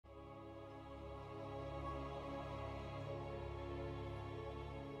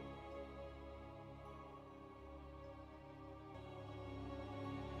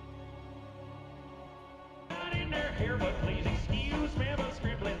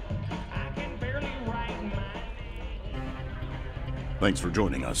Thanks for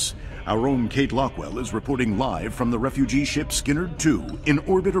joining us. Our own Kate Lockwell is reporting live from the refugee ship Skinnerd 2 in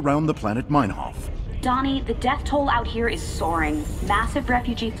orbit around the planet Meinhof. Donnie, the death toll out here is soaring. Massive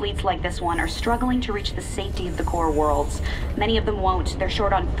refugee fleets like this one are struggling to reach the safety of the core worlds. Many of them won't. They're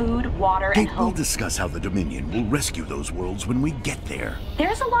short on food, water, and Kate, hope. we'll discuss how the Dominion will rescue those worlds when we get there.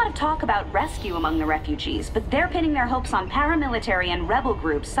 There's a lot of talk about rescue among the refugees, but they're pinning their hopes on paramilitary and rebel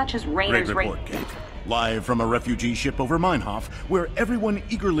groups such as Rainer's... Great report, Kate. Live from a refugee ship over Meinhof, where everyone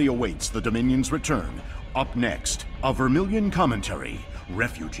eagerly awaits the Dominion's return. Up next, a Vermilion commentary.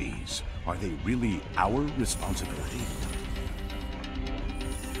 Refugees. Are they really our responsibility?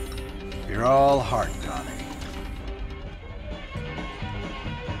 You're all heart, Donnie.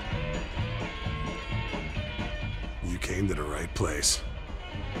 You came to the right place.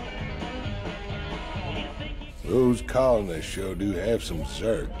 Those colonists sure do have some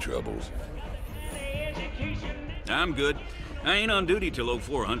Zerg troubles. I'm good. I ain't on duty till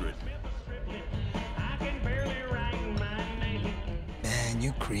 0400. Man,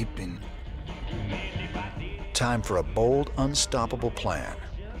 you creeping. Time for a bold, unstoppable plan.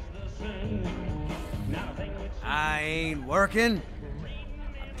 I ain't working.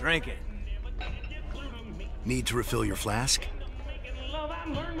 I'm drinking. Need to refill your flask?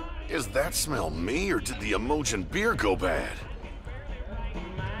 Is that smell me, or did the Emulsion beer go bad?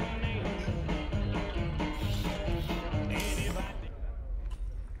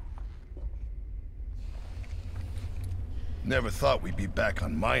 Never thought we'd be back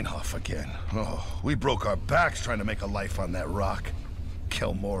on Meinhof again. Oh, we broke our backs trying to make a life on that rock.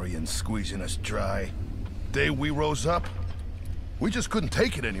 Kelmorian squeezing us dry. Day we rose up, we just couldn't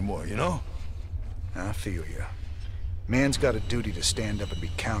take it anymore, you know? I feel you. Man's got a duty to stand up and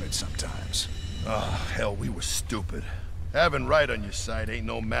be counted sometimes. Oh, hell, we were stupid. Having right on your side ain't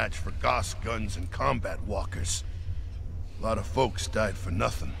no match for Goss guns and combat walkers. A lot of folks died for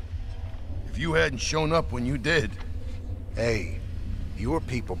nothing. If you hadn't shown up when you did... Hey, your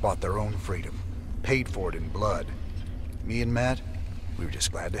people bought their own freedom. Paid for it in blood. Me and Matt, we were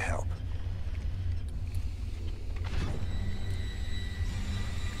just glad to help.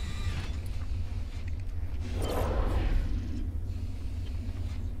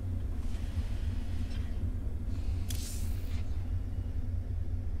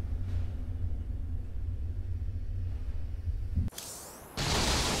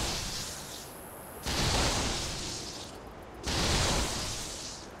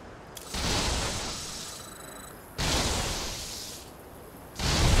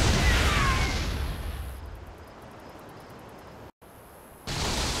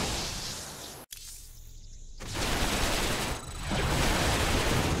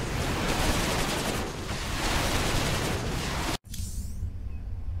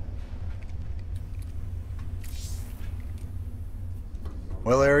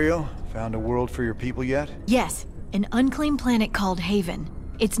 Well, Ariel, found a world for your people yet? Yes, an unclaimed planet called Haven.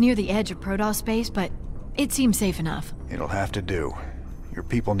 It's near the edge of Protoss space, but it seems safe enough. It'll have to do. Your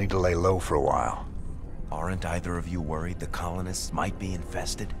people need to lay low for a while. Aren't either of you worried the colonists might be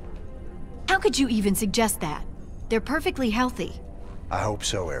infested? How could you even suggest that? They're perfectly healthy. I hope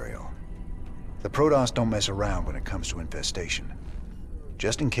so, Ariel. The Protoss don't mess around when it comes to infestation.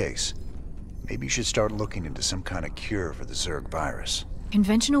 Just in case, maybe you should start looking into some kind of cure for the Zerg virus.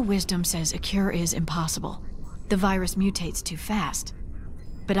 Conventional wisdom says a cure is impossible. The virus mutates too fast.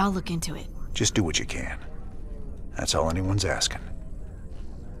 But I'll look into it. Just do what you can. That's all anyone's asking.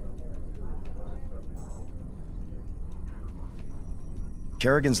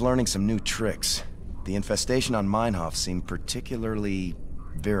 Kerrigan's learning some new tricks. The infestation on Meinhof seemed particularly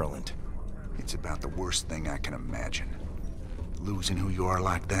virulent. It's about the worst thing I can imagine. Losing who you are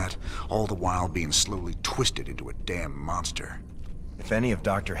like that, all the while being slowly twisted into a damn monster. If any of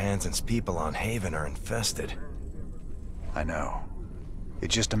Dr. Hansen's people on Haven are infested... I know.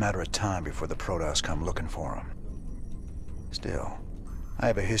 It's just a matter of time before the Protoss come looking for him. Still, I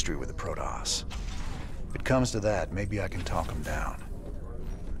have a history with the Protoss. If it comes to that, maybe I can talk them down.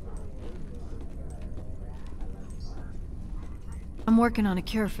 I'm working on a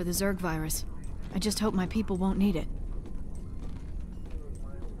cure for the Zerg virus. I just hope my people won't need it.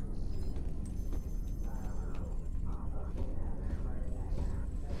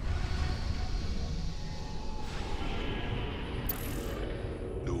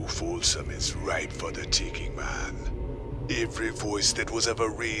 New Folsom is ripe for the taking, man. Every voice that was ever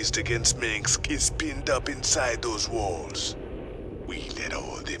raised against Minsk is pinned up inside those walls. We let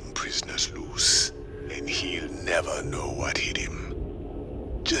all them prisoners loose, and he'll never know what hit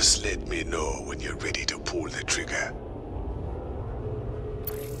him. Just let me know when you're ready to pull the trigger.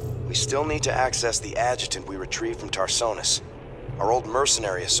 We still need to access the adjutant we retrieved from Tarsonis. Our old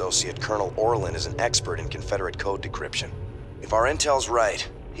mercenary associate, Colonel Orlin, is an expert in Confederate code decryption. If our intel's right,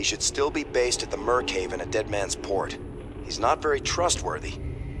 he should still be based at the Merkhaven at Dead Man's Port. He's not very trustworthy,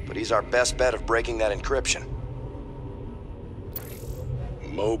 but he's our best bet of breaking that encryption.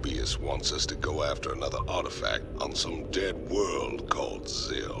 Mobius wants us to go after another artifact on some dead world called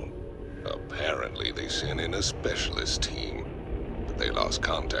Zill. Apparently they sent in a specialist team, but they lost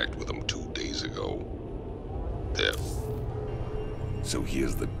contact with them 2 days ago. They're... So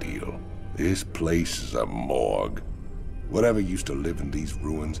here's the deal. This place is a morgue. Whatever used to live in these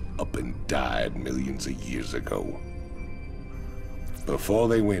ruins up and died millions of years ago. Before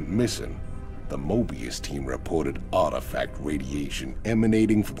they went missing, the Mobius team reported artifact radiation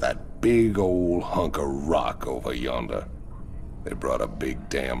emanating from that big old hunk of rock over yonder. They brought a big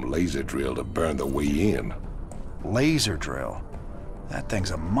damn laser drill to burn the way in. Laser drill? That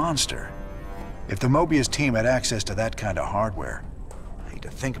thing's a monster. If the Mobius team had access to that kind of hardware, I hate to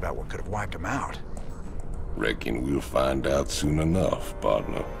think about what could have wiped them out. Reckon we'll find out soon enough,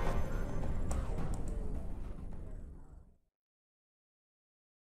 partner.